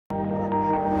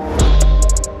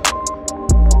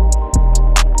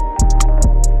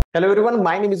Hello everyone,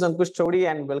 my name is Ankush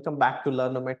Chaudhary and welcome back to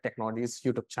Learnomate Technologies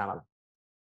YouTube channel.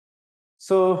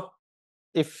 So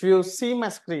if you see my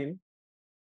screen,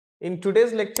 in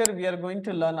today's lecture we are going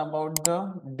to learn about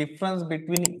the difference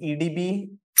between EDB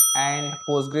and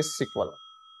PostgreSQL.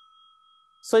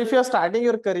 So if you are starting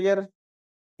your career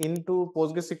into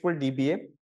PostgreSQL DBA,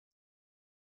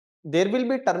 there will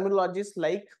be terminologies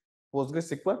like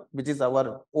PostgreSQL, which is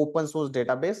our open source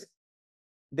database.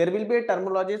 There will be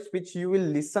terminologies which you will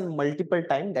listen multiple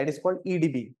times, that is called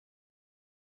EDB.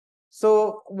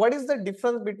 So what is the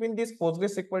difference between this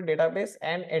PostgreSQL database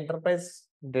and enterprise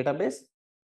database?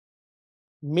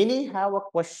 Many have a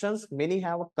questions, many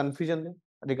have a confusion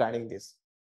regarding this.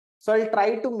 So I'll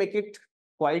try to make it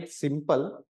quite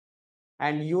simple,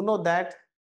 and you know that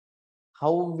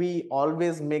how we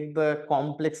always make the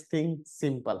complex thing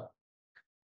simple.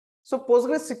 So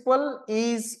PostgreSQL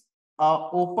is a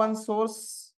open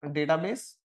source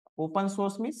database. Open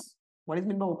source means, what is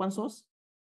meant by open source?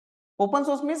 Open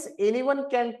source means anyone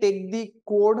can take the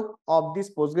code of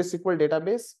this PostgreSQL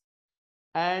database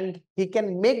and he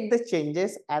can make the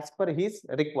changes as per his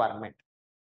requirement.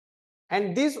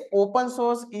 And this open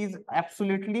source is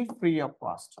absolutely free of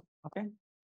cost. Okay.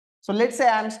 So let's say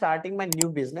I'm starting my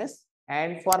new business,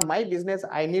 and for my business,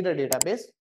 I need a database.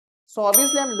 So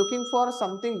obviously I'm looking for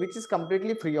something which is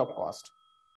completely free of cost.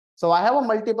 So I have a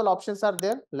multiple options are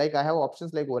there. Like I have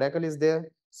options like Oracle is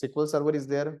there, SQL Server is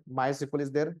there, MySQL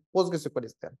is there, PostgreSQL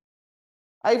is there.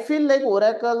 I feel like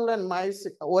Oracle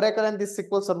and this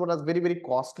SQL Server is very, very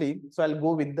costly. So I'll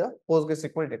go with the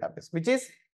PostgreSQL database, which is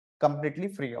completely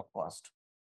free of cost.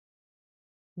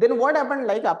 Then what happened,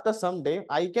 like after some day,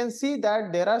 I can see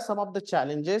that there are some of the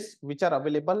challenges which are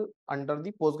available under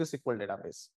the PostgreSQL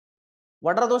database.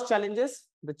 What are those challenges?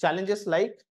 The challenges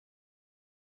like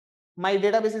my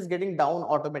database is getting down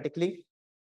automatically.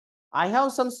 I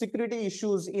have some security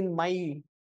issues in my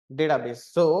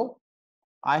database. So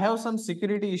I have some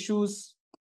security issues.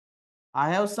 I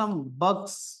have some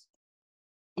bugs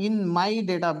in my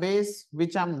database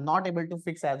which I'm not able to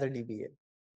fix as a DBA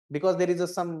because there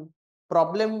is some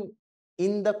problem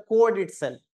in the code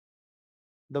itself.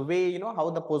 The way how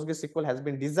the PostgreSQL has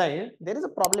been designed, there is a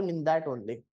problem in that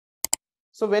only.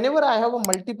 So whenever I have a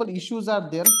multiple issues are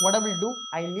there, what I will do,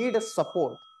 I need a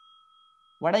support.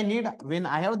 What I need when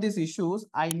I have these issues,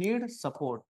 I need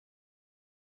support.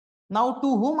 Now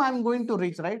to whom I'm going to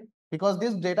reach, right? Because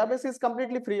this database is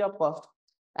completely free of cost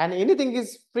and anything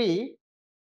is free,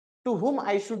 to whom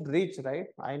I should reach, right?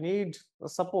 I need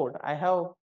support. I have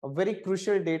a very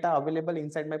crucial data available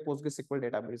inside my PostgreSQL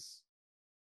database.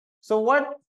 So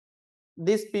what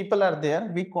these people are there,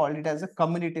 we call it as a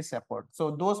community support.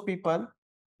 So those people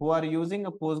who are using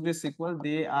a PostgreSQL,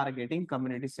 they are getting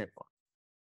community support.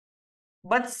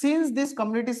 But since this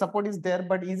community support is there,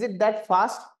 but is it that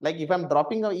fast? Like if I'm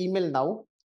dropping an email now,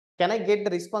 can I get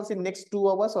the response in next 2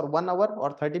 hours or 1 hour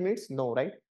or 30 minutes? No,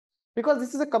 right? Because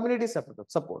this is a community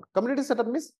support. Community support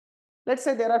means, let's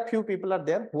say there are few people are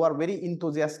there who are very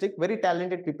enthusiastic, very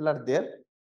talented people are there.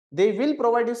 They will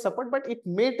provide you support, but it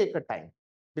may take a time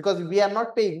because we are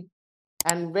not paying.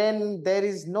 And when there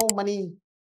is no money,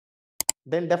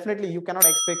 then definitely you cannot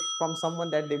expect from someone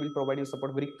that they will provide you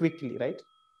support very quickly, right?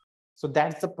 So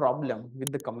that's the problem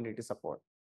with the community support.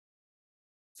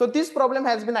 So this problem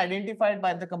has been identified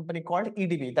by the company called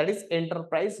EDB, that is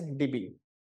Enterprise DB.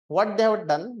 What they have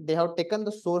done, they have taken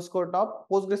the source code of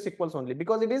PostgreSQL only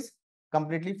because it is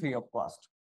completely free of cost.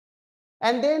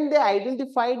 And then they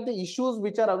identified the issues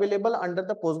which are available under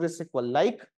the PostgreSQL.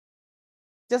 Like,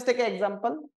 just take an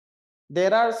example.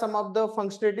 There are some of the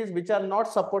functionalities which are not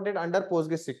supported under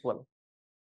PostgreSQL.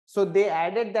 So they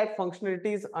added that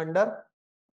functionalities under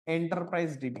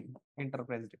Enterprise DB.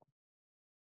 Enterprise DB.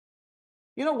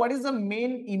 You know what is the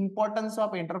main importance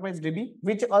of Enterprise DB,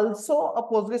 which also a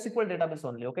PostgreSQL database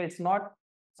only. Okay, it's not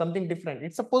something different.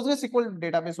 It's a PostgreSQL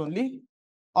database only,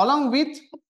 along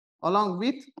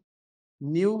with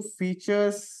new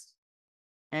features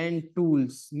and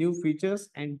tools. New features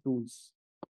and tools.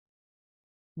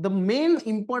 The main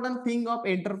important thing of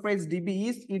Enterprise DB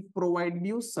is it provides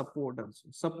you support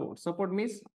also. Support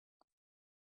means,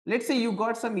 let's say you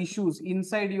got some issues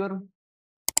inside your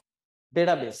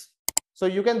database. So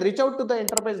you can reach out to the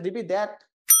Enterprise DB that,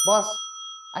 boss,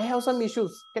 I have some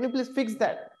issues. Can you please fix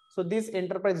that? So this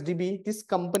Enterprise DB, this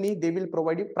company, they will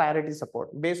provide you priority support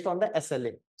based on the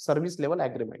SLA, service level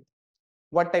agreement.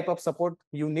 What type of support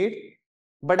you need?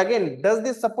 But again, does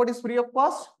this support is free of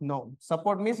cost? No.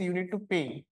 Support means you need to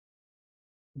pay.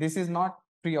 This is not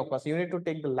free of cost. You need to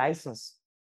take the license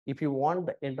if you want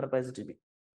the Enterprise DB.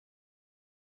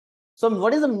 So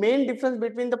what is the main difference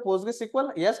between the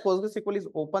PostgreSQL? Yes, PostgreSQL is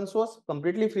open source,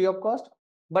 completely free of cost.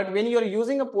 But when you are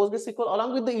using a PostgreSQL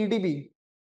along with the EDB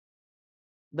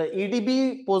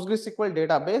PostgreSQL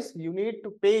database, you need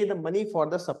to pay the money for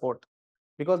the support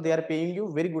because they are paying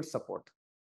you very good support.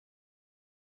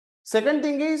 Second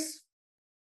thing is,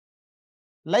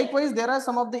 likewise, there are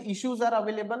some of the issues are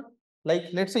available. Like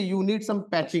let's say you need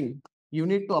some patching, you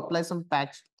need to apply some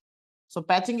patch. So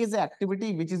patching is an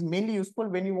activity which is mainly useful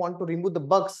when you want to remove the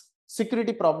bugs,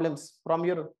 security problems from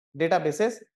your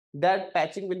databases. That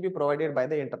patching will be provided by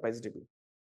the Enterprise DB.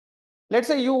 Let's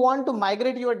say you want to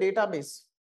migrate your database.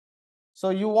 So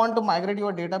you want to migrate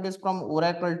your database from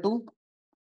Oracle to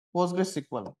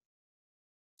PostgreSQL.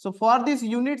 So for this,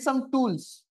 you need some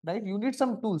tools, right? You need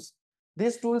some tools.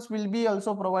 These tools will be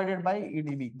also provided by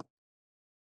EDB.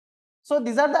 So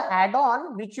these are the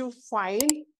add-on which you find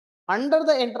under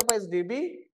the Enterprise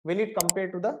DB when it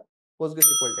compared to the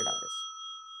PostgreSQL database.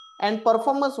 And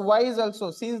performance-wise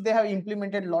also, since they have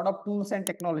implemented a lot of tools and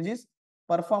technologies,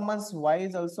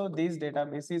 performance-wise also this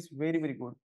database is very, very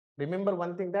good. Remember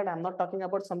one thing that I'm not talking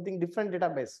about something different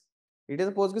database. It is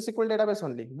a PostgreSQL database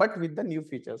only, but with the new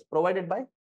features provided by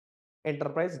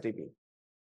Enterprise DB.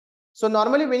 So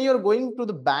normally when you're going to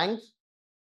the bank,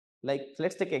 like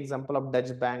let's take example of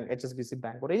Dutch Bank, HSBC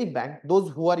Bank, or any bank,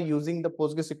 those who are using the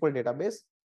PostgreSQL database,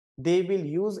 they will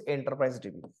use Enterprise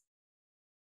DB.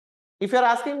 If you're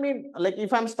asking me, like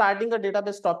if I'm starting a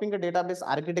database, stopping a database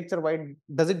architecture, why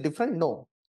does it different? No.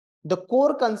 The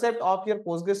core concept of your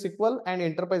PostgreSQL and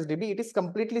Enterprise DB, it is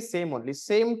completely same only.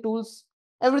 Same tools,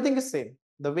 everything is same.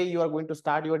 The way you are going to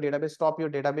start your database, stop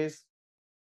your database,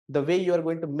 the way you are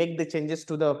going to make the changes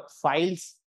to the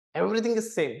files, everything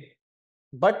is same.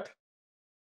 But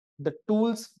the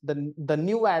tools, the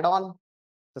new add-on,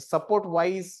 the support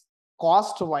wise,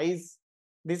 cost wise,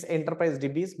 this Enterprise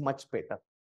DB is much better.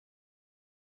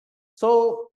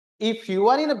 So if you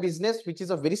are in a business which is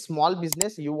a very small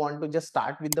business, you want to just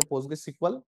start with the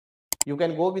PostgreSQL, you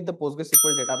can go with the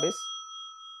PostgreSQL database.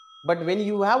 But when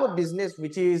you have a business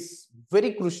which is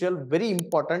very crucial, very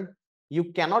important,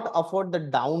 you cannot afford the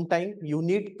downtime, you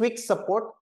need quick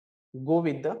support, go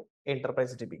with the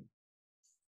Enterprise DB.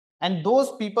 And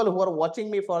those people who are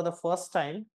watching me for the first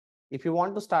time, if you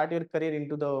want to start your career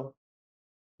into the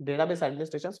database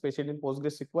administration, especially in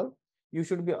PostgreSQL, you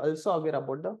should be also aware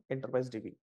about the Enterprise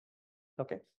DB.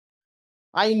 Okay.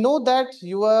 I know that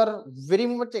you are very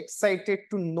much excited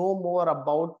to know more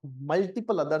about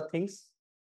multiple other things.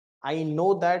 I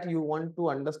know that you want to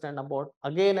understand about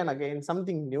again and again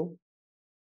something new.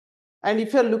 And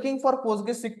if you're looking for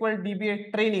PostgreSQL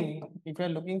DBA training,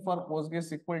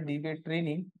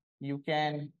 you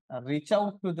can reach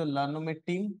out to the Learnomate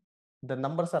team. The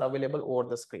numbers are available over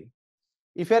the screen.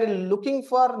 If you're looking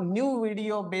for new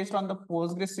video based on the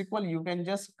PostgreSQL, you can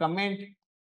just comment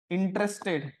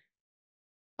interested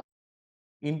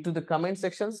into the comment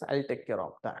sections. I'll take care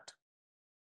of that.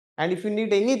 And if you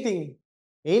need anything,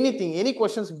 any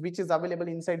questions which is available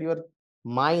inside your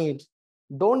mind,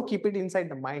 don't keep it inside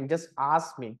the mind. Just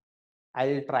ask me.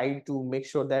 I'll try to make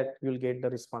sure that you'll get the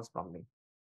response from me.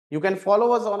 You can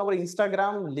follow us on our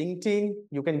Instagram, LinkedIn.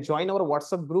 You can join our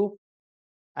WhatsApp group.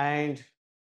 And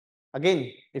again,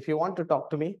 if you want to talk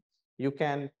to me, you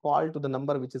can call to the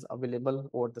number which is available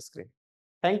over the screen.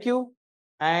 Thank you.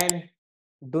 And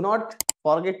do not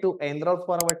forget to enroll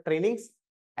for our trainings.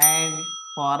 And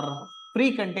for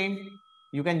free content,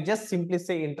 you can just simply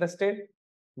say interested.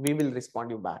 We will respond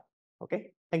you back.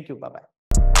 Okay. Thank you. Bye-bye.